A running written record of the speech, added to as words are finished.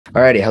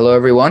Alrighty, hello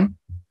everyone.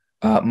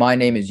 My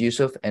name is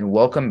Yusuf, and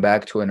welcome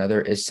back to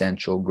another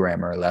essential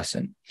grammar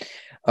lesson.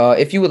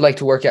 If you would like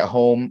to work at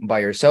home by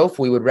yourself,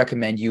 we would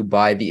recommend you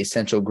buy the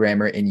Essential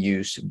Grammar in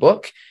Use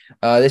book.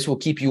 This will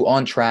keep you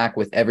on track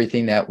with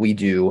everything that we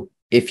do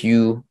if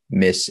you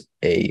miss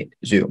a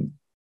Zoom.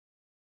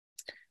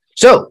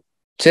 So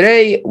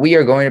today we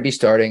are going to be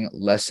starting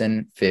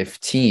lesson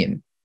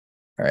 15.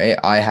 All right,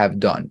 I have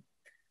done.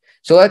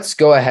 So let's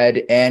go ahead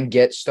and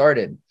get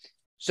started.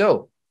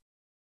 So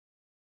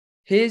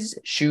his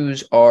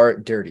shoes are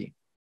dirty.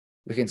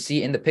 We can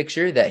see in the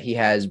picture that he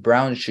has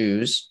brown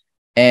shoes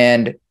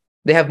and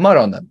they have mud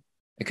on them.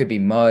 It could be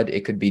mud,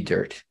 it could be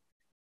dirt.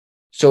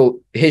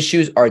 So his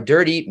shoes are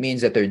dirty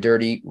means that they're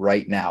dirty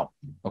right now.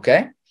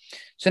 Okay.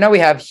 So now we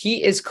have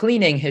he is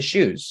cleaning his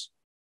shoes.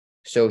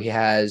 So he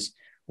has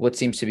what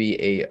seems to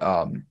be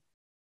a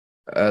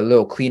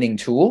little cleaning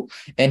tool,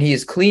 and he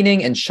is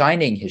cleaning and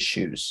shining his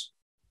shoes.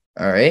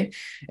 All right.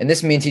 And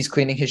this means he's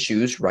cleaning his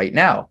shoes right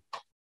now.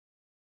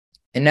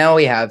 And now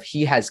we have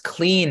he has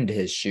cleaned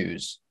his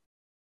shoes.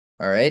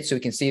 All right. So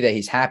we can see that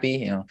he's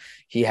happy.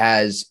 He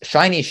has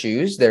shiny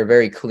shoes. They're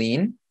very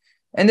clean.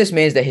 And this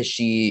means that his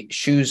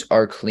shoes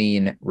are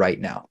clean right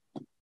now.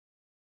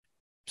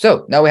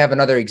 So now we have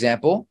another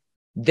example.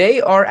 They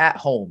are at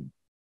home.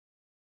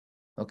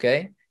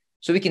 Okay.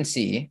 So we can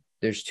see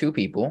there's two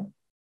people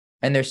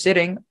and they're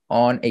sitting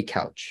on a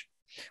couch.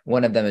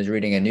 One of them is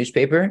reading a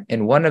newspaper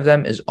and one of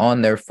them is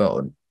on their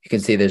phone. You can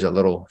see there's a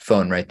little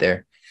phone right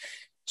there.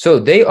 So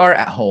they are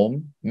at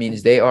home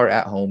means they are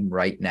at home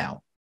right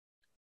now.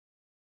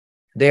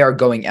 They are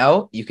going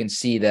out. You can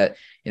see that,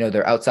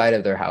 they're outside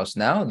of their house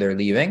now. They're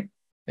leaving,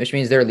 which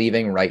means they're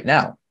leaving right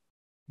now.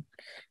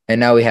 And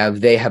now we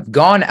have they have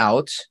gone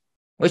out,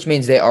 which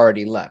means they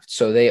already left.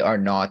 So they are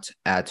not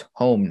at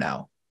home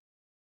now.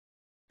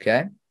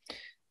 Okay.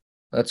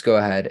 Let's go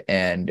ahead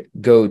and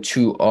go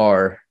to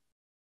our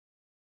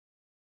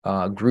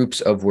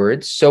groups of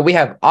words. So we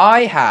have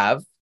I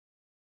have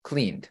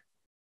cleaned.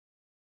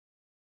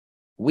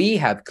 We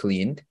have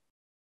cleaned.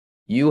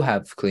 You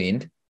have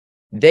cleaned.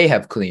 They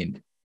have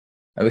cleaned.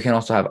 And we can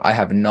also have I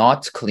have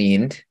not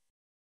cleaned.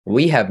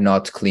 We have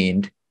not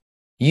cleaned.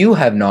 You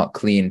have not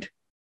cleaned.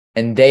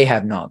 And they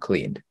have not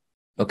cleaned.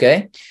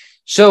 Okay?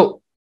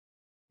 So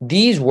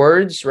these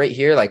words right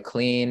here, like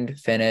cleaned,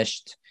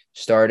 finished,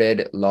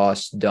 started,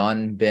 lost,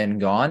 done, been,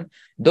 gone,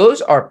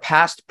 those are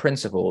past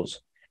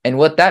principles. And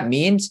what that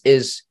means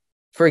is,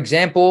 for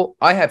example,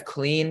 I have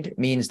cleaned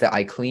means that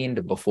I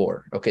cleaned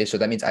before. Okay, so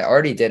that means I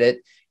already did it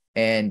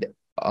and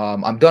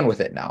I'm done with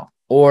it now.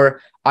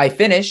 Or I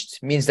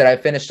finished means that I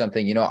finished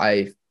something.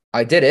 I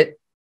did it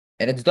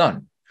and it's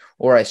done.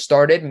 Or I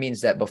started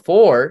means that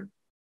before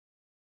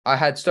I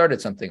had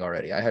started something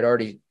already. I had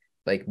already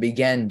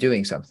began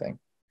doing something.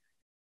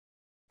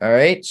 All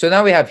right. So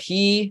now we have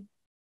he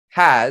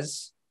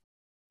has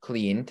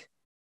cleaned.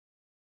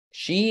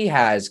 She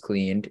has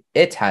cleaned.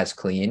 It has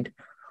cleaned.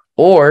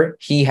 Or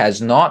he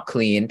has not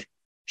cleaned.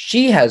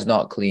 She has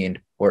not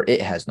cleaned. Or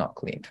it has not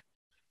cleaned.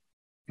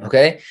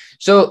 Okay.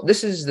 So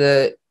this is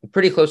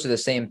pretty close to the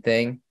same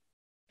thing,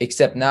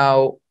 except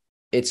now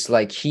it's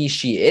like he,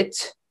 she,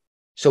 it.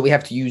 So we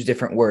have to use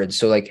different words.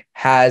 So like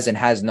has and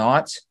has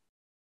not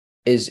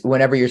is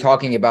whenever you're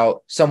talking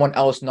about someone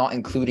else not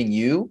including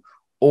you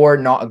or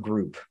not a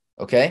group.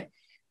 Okay.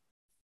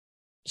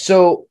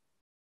 So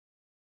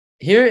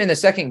here in the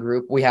second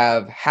group, we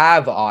have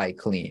I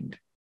cleaned?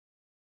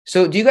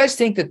 So do you guys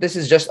think that this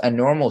is just a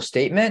normal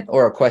statement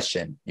or a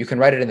question? You can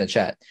write it in the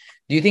chat.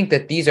 Do you think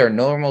that these are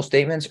normal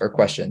statements or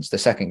questions, the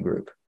second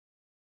group?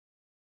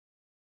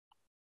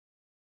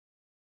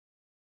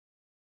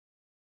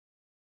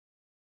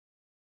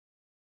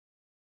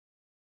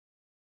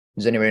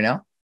 Does anybody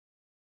know?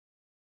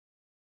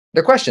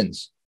 They're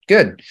questions.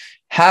 Good.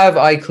 Have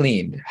I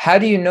cleaned? How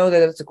do you know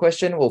that it's a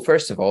question? Well,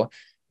 first of all,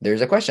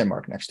 there's a question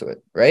mark next to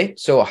it, right?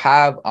 So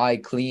have I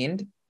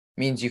cleaned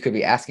means you could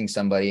be asking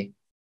somebody,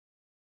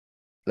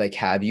 like,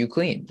 have you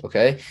cleaned?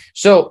 Okay.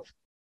 So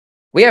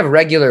we have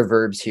regular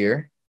verbs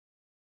here.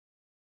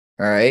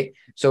 All right.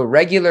 So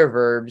regular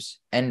verbs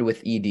end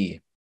with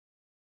ed.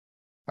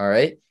 All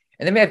right.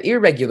 And then we have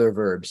irregular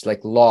verbs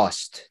like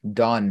lost,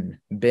 done,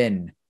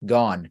 been,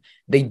 gone.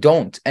 They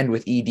don't end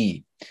with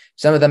ed.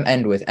 Some of them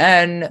end with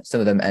n, some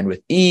of them end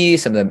with e,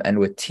 some of them end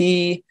with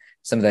t,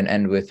 some of them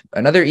end with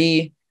another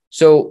e.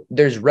 So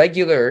there's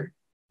regular,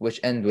 which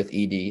end with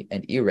ed,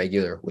 and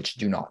irregular, which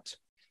do not.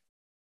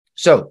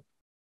 So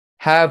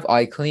have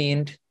I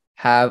cleaned?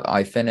 Have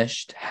I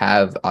finished?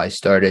 Have I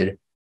started?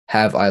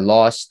 Have I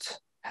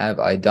lost? Have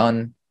I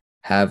done?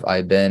 Have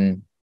I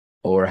been?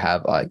 Or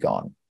have I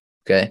gone?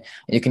 Okay.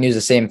 And you can use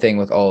the same thing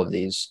with all of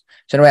these.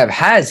 So now we have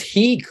has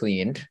he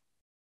cleaned?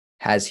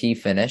 Has he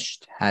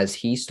finished? Has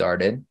he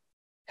started?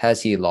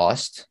 Has he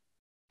lost?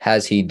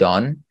 Has he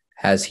done?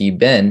 Has he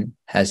been?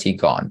 Has he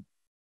gone?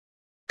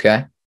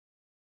 Okay.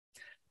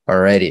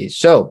 Alrighty.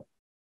 So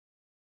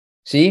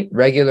see,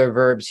 regular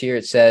verbs here,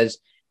 it says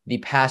the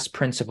past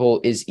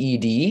principle is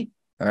ed.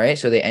 All right.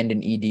 So they end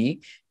in ed.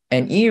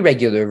 And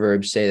irregular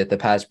verbs say that the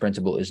past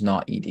principle is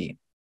not ed.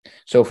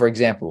 So for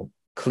example,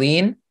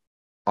 clean,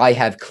 I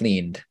have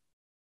cleaned.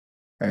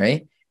 All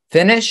right.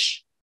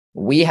 Finish,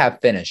 we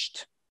have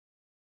finished.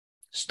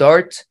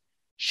 Start,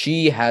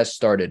 she has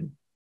started.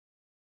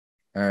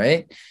 All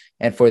right.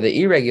 And for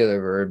the irregular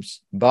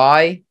verbs,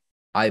 buy,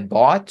 I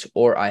bought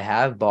or I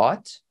have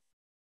bought.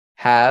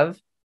 Have,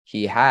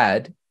 he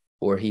had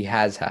or he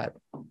has had.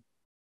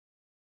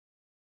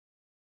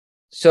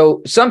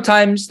 So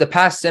sometimes the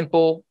past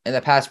simple and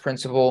the past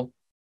principle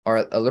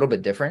are a little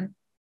bit different.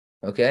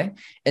 Okay.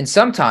 And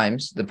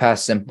sometimes the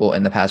past simple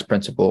and the past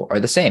principle are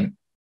the same.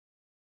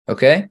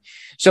 Okay.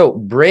 So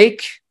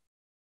break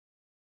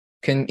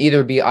can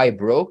either be I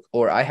broke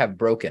or I have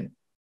broken.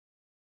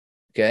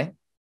 Okay.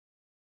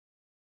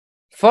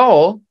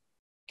 Fall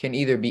can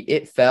either be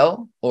it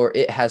fell or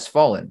it has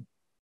fallen.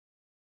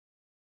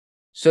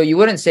 So you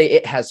wouldn't say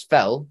it has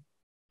fell.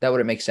 That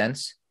wouldn't make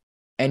sense.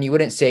 And you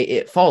wouldn't say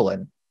it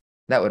fallen.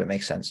 That wouldn't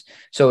make sense.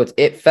 So it's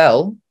it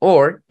fell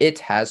or it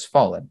has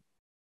fallen.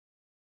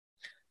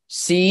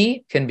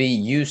 See can be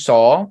you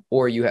saw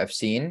or you have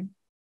seen.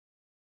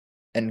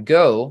 And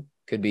go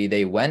could be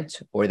they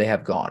went or they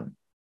have gone.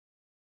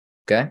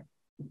 Okay.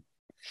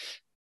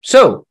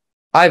 So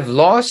I've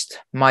lost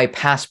my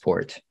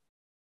passport.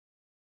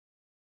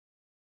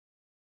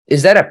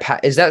 Is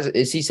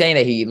he saying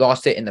that he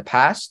lost it in the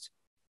past?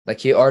 Like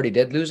he already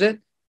did lose it,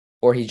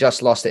 or he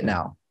just lost it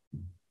now?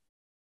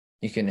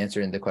 You can answer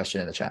in the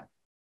question in the chat.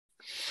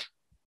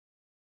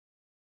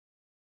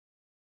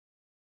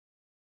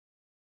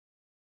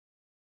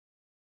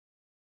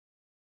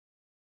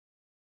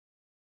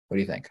 What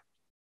do you think?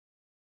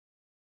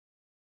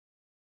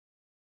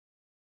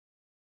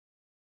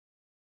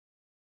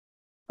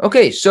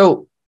 Okay,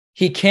 so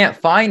he can't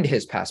find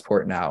his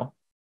passport now,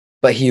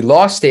 but he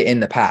lost it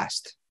in the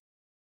past.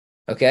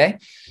 Okay,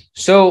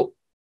 so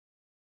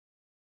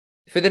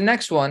for the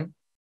next one,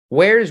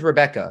 where's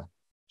Rebecca?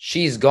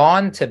 She's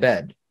gone to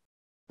bed.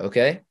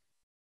 Okay,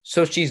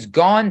 so she's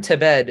gone to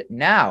bed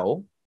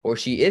now, or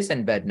she is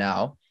in bed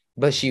now,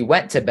 but she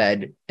went to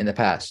bed in the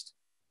past.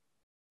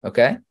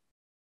 Okay,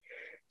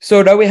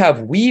 so now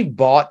we've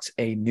bought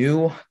a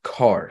new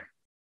car.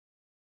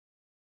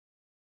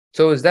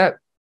 So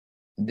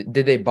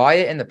did they buy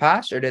it in the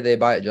past or did they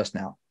buy it just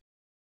now?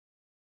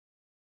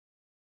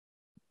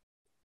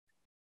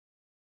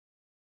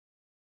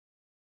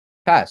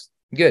 Past.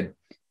 Good.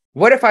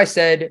 What if I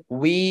said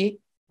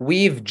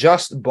we've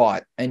just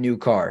bought a new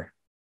car?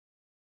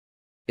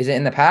 Is it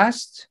in the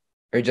past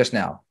or just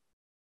now?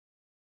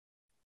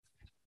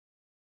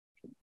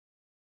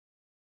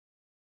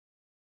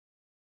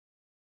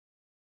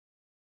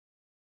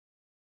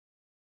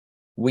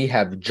 We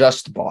have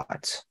just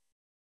bought.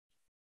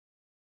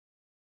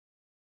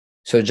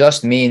 So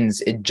just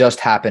means it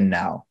just happened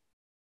now.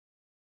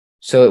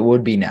 So it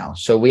would be now.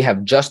 So we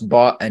have just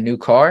bought a new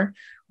car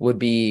would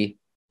be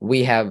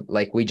we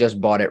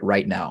just bought it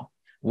right now.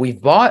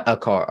 We've bought a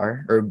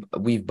car or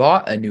we've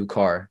bought a new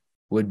car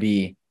would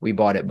be we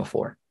bought it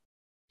before.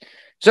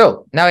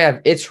 So now we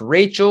have it's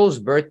Rachel's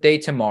birthday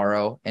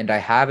tomorrow and I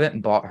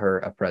haven't bought her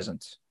a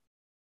present.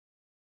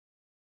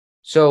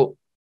 So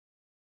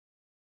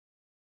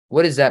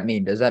what does that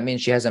mean? Does that mean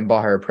she hasn't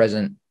bought her a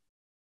present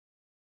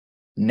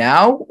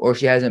now or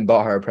she hasn't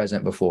bought her a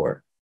present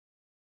before?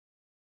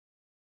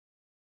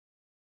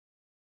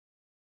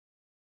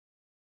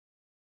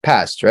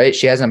 Past, right?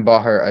 She hasn't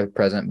bought her a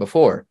present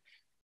before.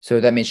 So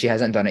that means she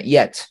hasn't done it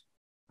yet.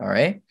 All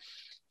right.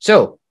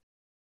 So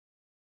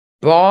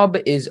Bob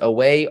is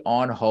away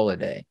on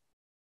holiday.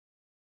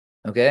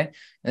 Okay.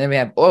 And then we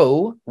have,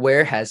 oh,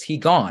 where has he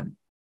gone?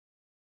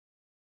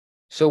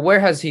 So where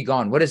has he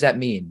gone? What does that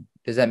mean?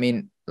 Does that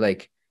mean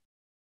like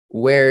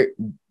where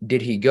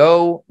did he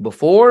go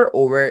before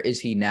or where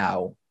is he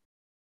now?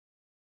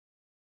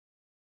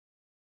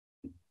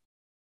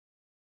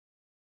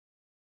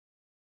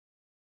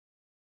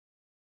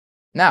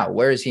 Now,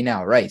 where is he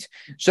now? Right.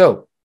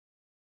 So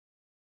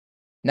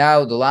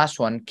now the last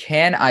one,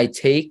 can I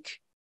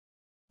take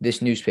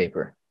this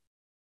newspaper?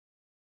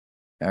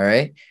 All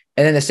right.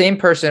 And then the same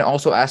person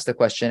also asked the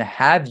question,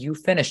 have you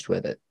finished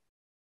with it?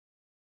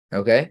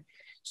 Okay.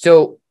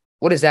 So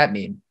what does that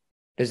mean?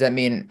 Does that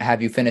mean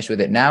have you finished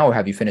with it now or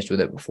have you finished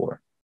with it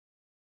before?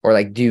 Or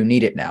like, do you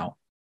need it now?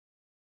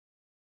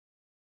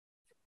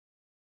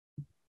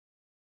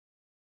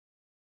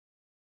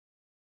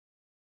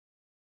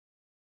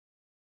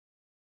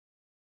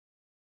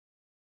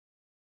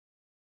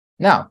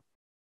 Now.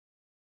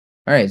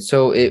 All right.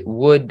 So it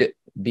would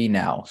be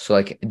now. So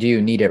like, do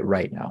you need it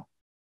right now?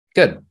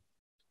 Good.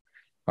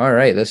 All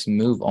right. Let's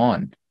move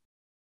on.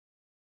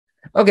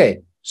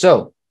 Okay.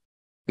 So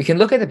we can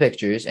look at the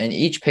pictures and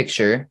each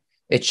picture,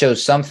 it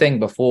shows something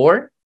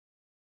before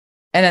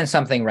and then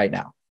something right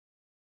now.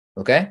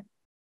 Okay.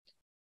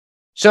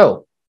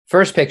 So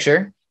first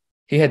picture,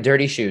 he had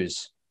dirty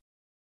shoes.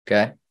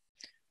 Okay.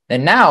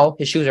 And now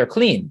his shoes are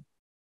clean.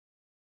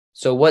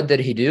 So what did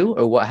he do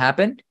or what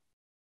happened?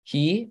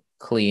 He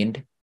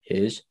cleaned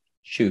his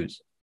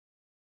shoes.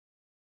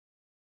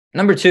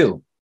 Number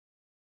two.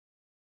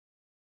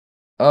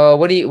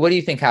 What do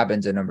you think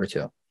happens in number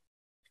two?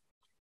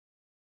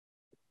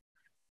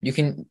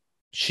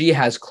 She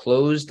has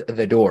closed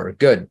the door.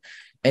 Good.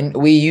 And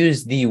we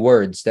use the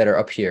words that are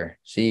up here.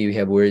 See, we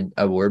have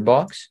a word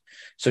box.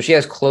 So she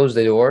has closed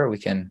the door. We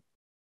can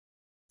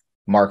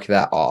mark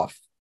that off.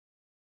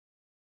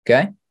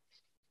 Okay.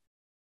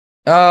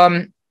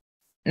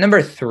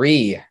 Number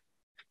 3.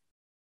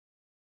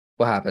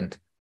 What happened?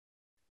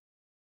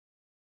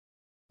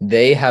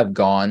 They have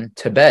gone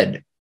to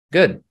bed.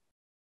 Good.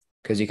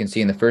 Because you can see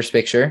in the first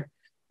picture,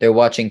 they're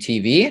watching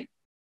TV.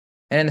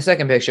 And in the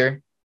second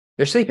picture,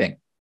 they're sleeping.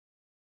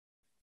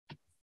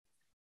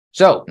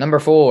 So, number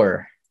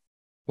 4.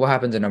 What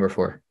happens in number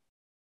 4?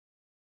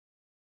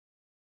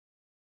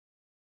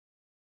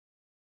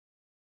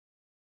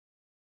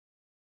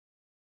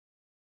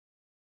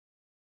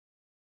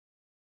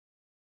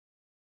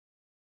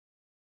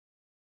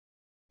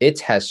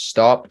 It has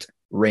stopped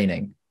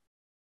raining.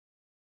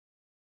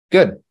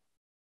 Good.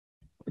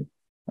 All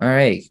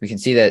right. We can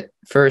see that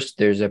first,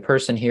 there's a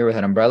person here with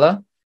an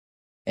umbrella,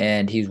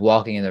 and he's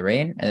walking in the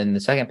rain. And in the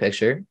second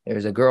picture,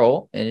 there's a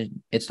girl,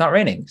 and it's not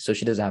raining, so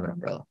she doesn't have an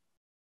umbrella.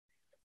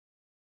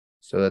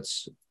 So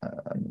let's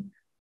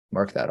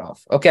mark that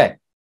off. Okay.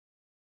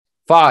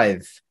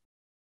 5.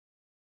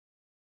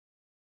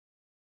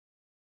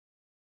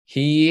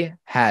 He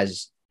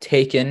has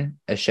taken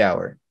a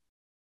shower.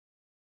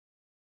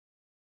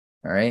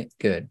 All right,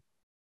 good.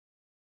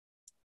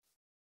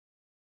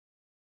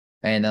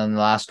 And then the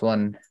last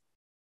one,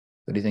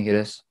 what do you think it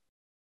is?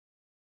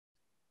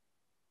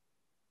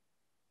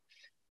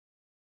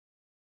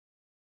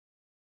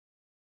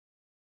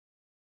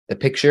 The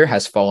picture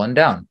has fallen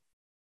down.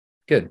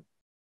 Good.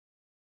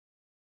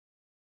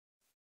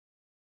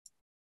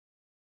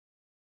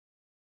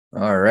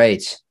 All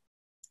right.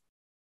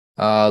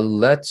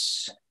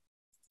 Let's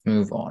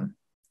move on.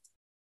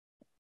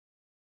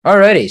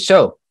 Alrighty,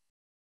 so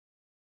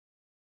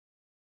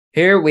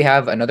here we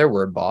have another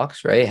word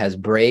box, right? It has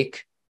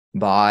break,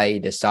 buy,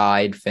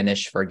 decide,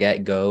 finish,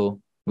 forget,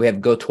 go. We have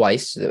go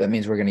twice. That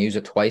means we're going to use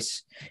it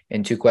twice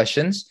in 2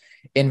 questions.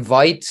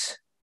 Invite,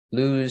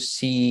 lose,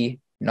 see,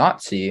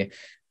 not see.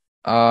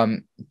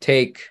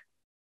 Take,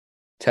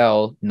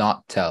 tell,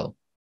 not tell.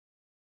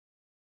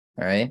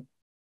 All right.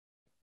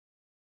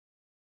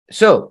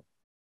 So,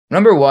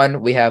 number 1,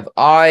 we have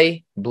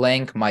I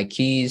blank my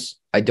keys.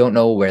 I don't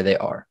know where they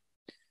are.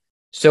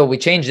 So we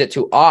changed it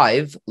to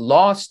I've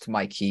lost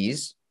my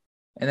keys,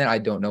 and then I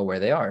don't know where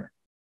they are.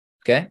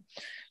 Okay.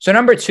 So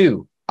number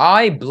 2,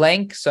 I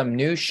blank some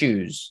new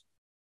shoes.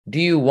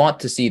 Do you want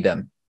to see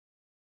them?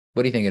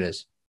 What do you think it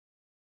is?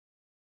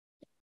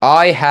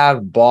 I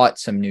have bought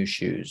some new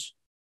shoes.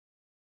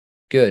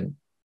 Good.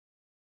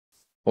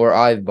 Or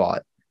I've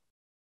bought.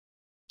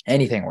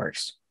 Anything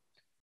works.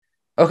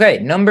 Okay,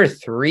 number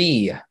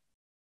 3.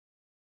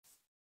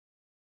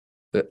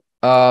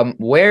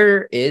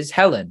 Where is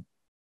Helen?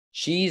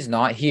 She's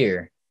not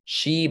here.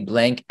 She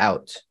blank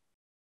out.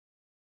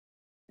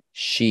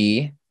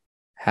 She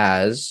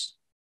has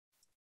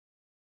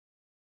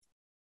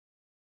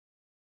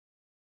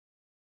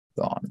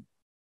gone.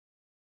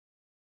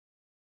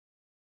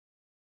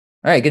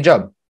 All right, good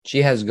job.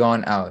 She has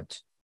gone out.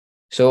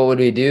 So what would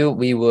we do?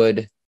 We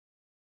would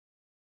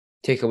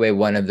take away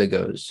one of the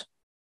goes.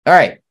 All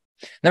right.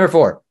 Number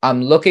 4,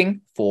 I'm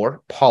looking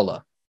for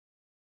Paula.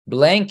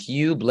 Blank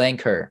you,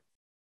 blank her.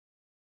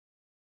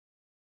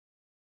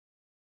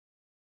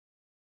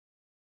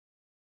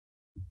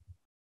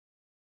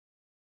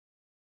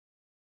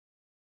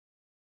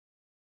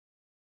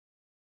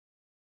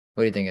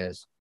 What do you think it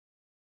is?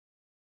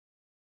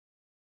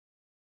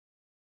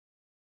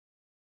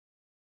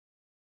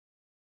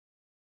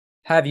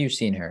 Have you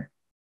seen her?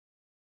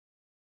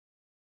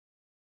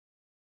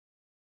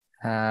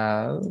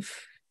 Have.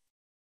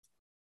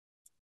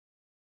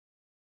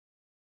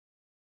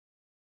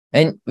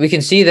 And we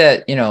can see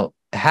that,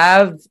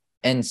 have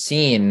and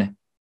seen,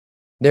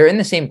 they're in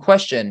the same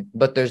question,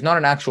 but there's not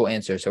an actual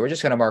answer. So we're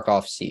just going to mark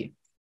off C.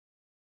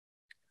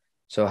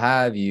 So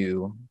have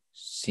you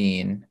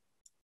seen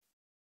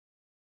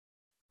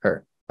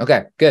her?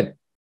 Okay, good.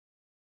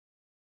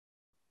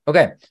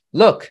 Okay,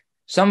 look,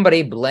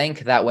 somebody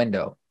blank that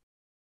window.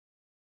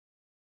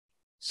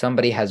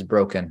 Somebody has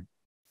broken.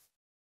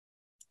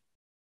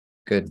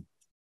 Good.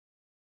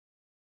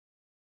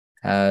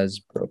 Has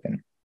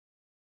broken.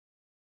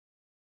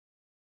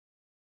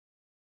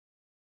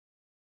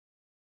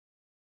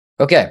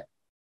 Okay.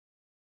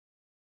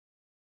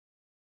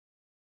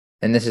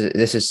 And this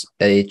is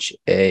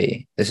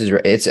H-A.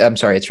 I'm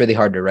sorry, it's really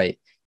hard to write.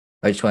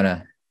 I just want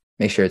to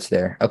make sure it's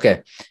there.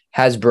 Okay.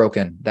 Has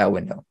broken that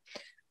window.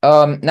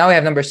 Now we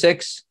have number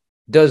 6.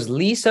 Does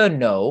Lisa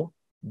know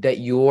that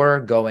you're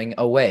going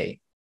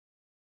away?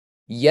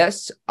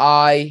 Yes,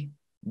 I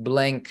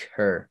blank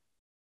her.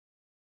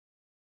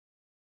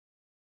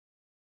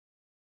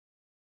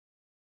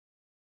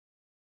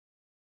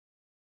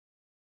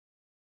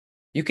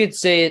 You could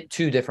say it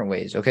 2 different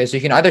ways. Okay, so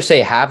you can either say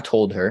have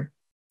told her.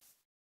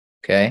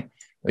 Okay,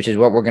 which is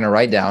what we're going to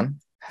write down.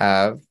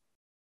 Have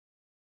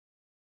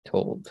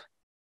told.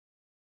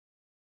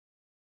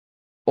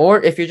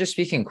 Or if you're just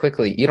speaking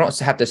quickly, you don't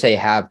have to say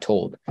have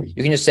told.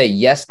 You can just say,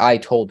 yes, I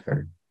told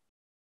her.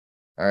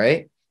 All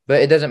right.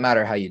 But it doesn't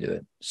matter how you do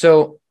it.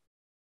 So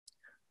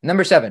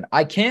number 7,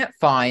 I can't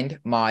find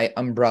my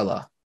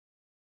umbrella.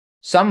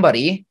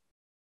 Somebody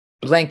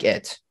blank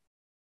it.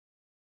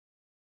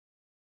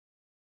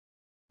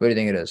 What do you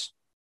think it is?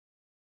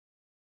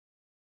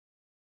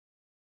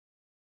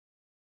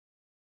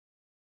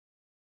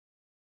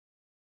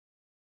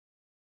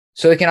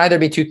 So it can either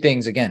be two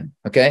things again,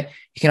 okay?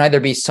 It can either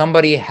be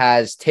somebody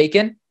has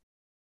taken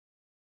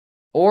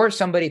or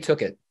somebody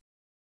took it.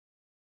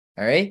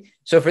 All right?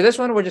 So for this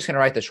one, we're just going to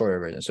write the shorter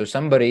version. So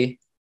somebody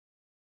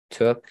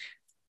took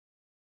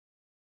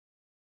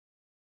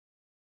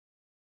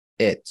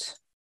it.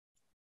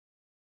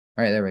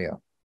 All right, there we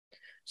go.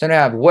 So now I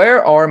have,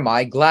 where are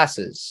my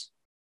glasses?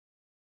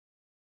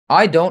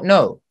 I don't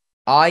know.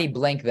 I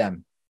blank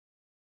them.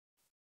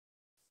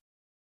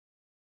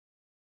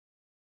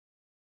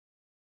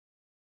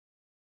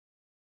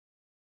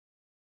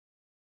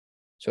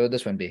 So what would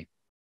this one be?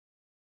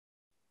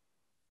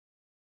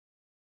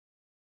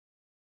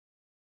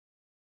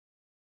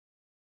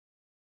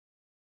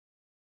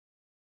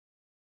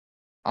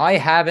 I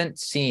haven't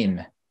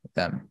seen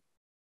them.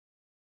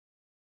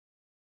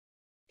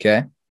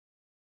 Okay.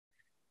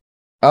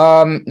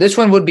 This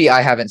one would be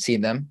I haven't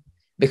seen them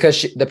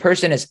because the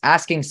person is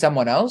asking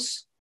someone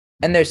else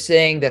and they're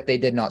saying that they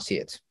did not see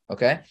it.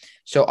 Okay.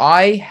 So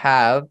I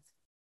have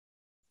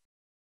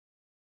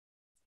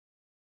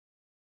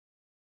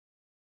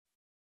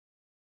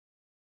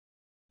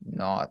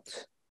not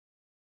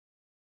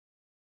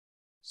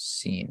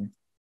seen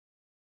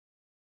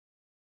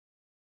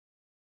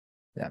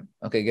them.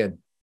 Okay, good.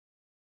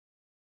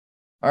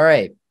 All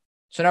right.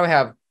 So now we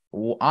have,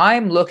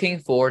 I'm looking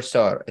for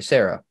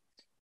Sarah.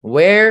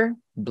 Where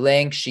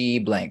blank she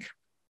blank?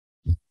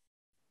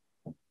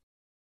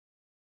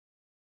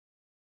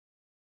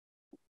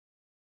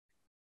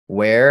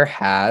 Where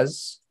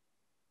has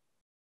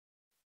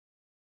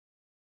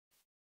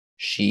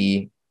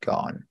she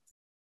gone?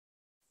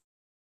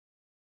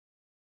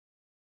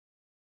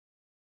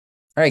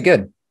 All right,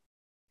 good.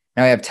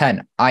 Now I have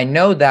 10. I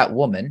know that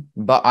woman,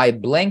 but I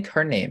blank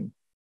her name.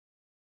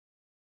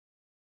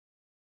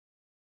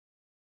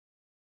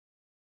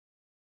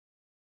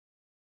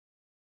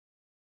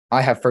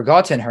 I have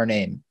forgotten her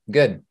name.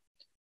 Good.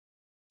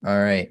 All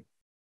right.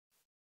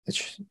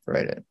 Let's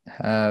write it.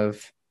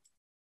 Have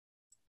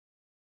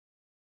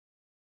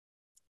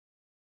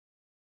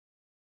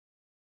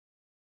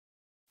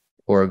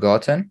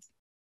forgotten.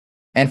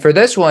 And for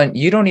this one,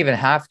 you don't even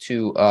have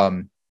to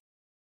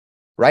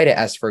write it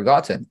as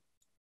forgotten.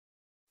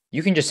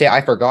 You can just say,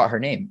 I forgot her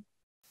name.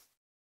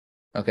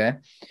 Okay.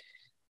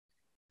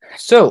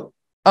 So,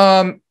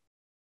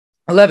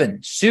 11.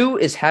 Sue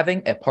is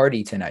having a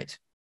party tonight.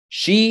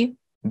 She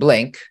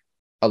blank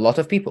a lot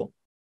of people.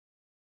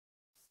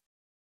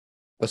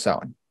 What's that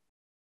one?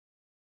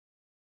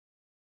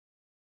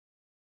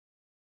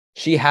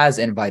 She has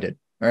invited.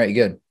 All right,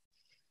 good.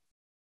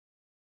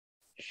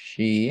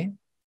 She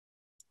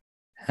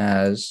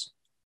has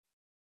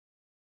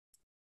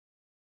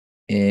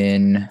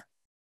invited.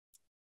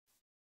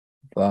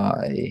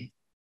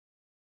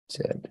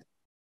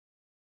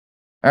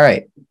 All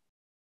right.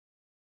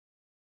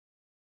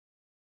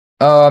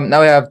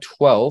 Now we have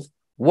 12.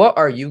 What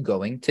are you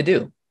going to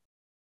do?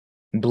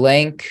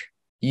 Blank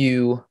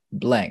you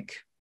blank.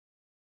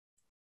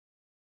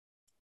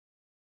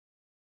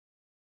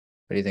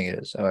 What do you think it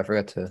is? Oh, I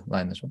forgot to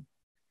line this one.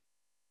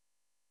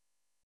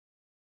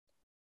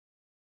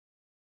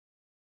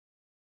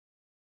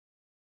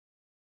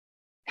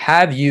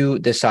 Have you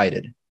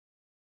decided?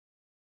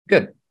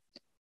 Good.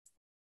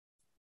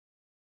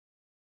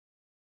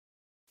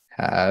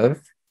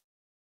 Have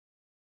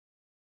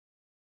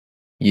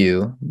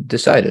you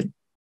decided?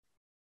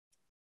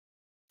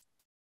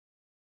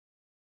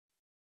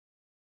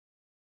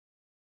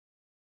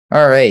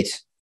 All right.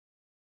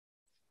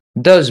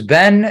 Does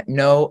Ben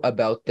know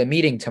about the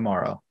meeting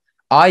tomorrow?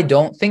 I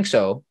don't think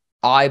so.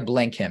 I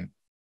blank him.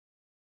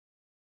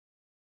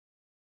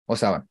 What's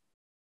that one?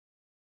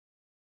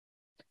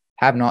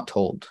 Have not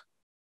told.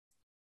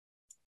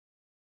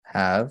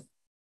 Have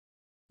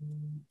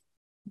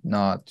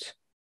not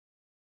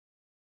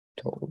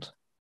told.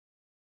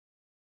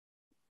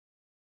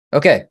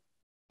 Okay.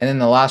 And then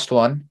the last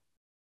one.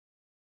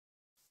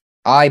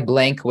 I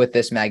blank with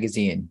this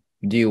magazine.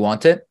 Do you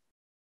want it?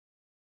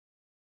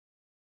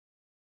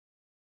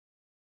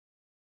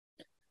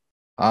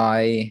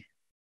 It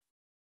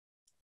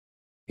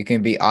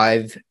can be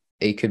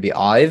it could be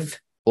I've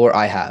or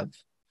I have.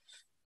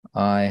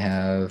 I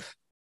have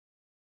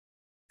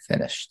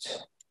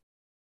finished.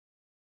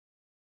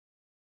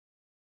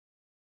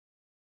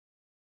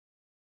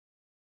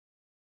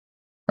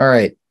 All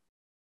right.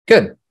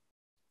 Good.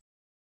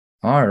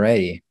 All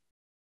righty.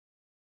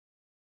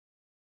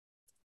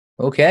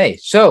 Okay.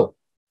 So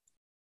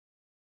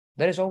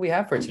that is all we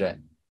have for today.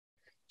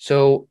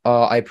 So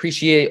I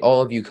appreciate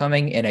all of you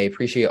coming and I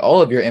appreciate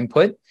all of your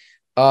input.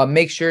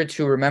 Make sure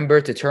to remember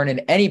to turn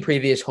in any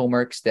previous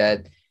homeworks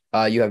that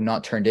you have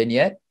not turned in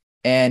yet.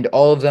 and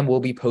all of them will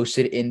be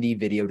posted in the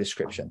video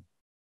description.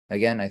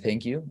 Again, I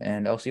thank you,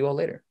 and I'll see you all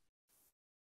later.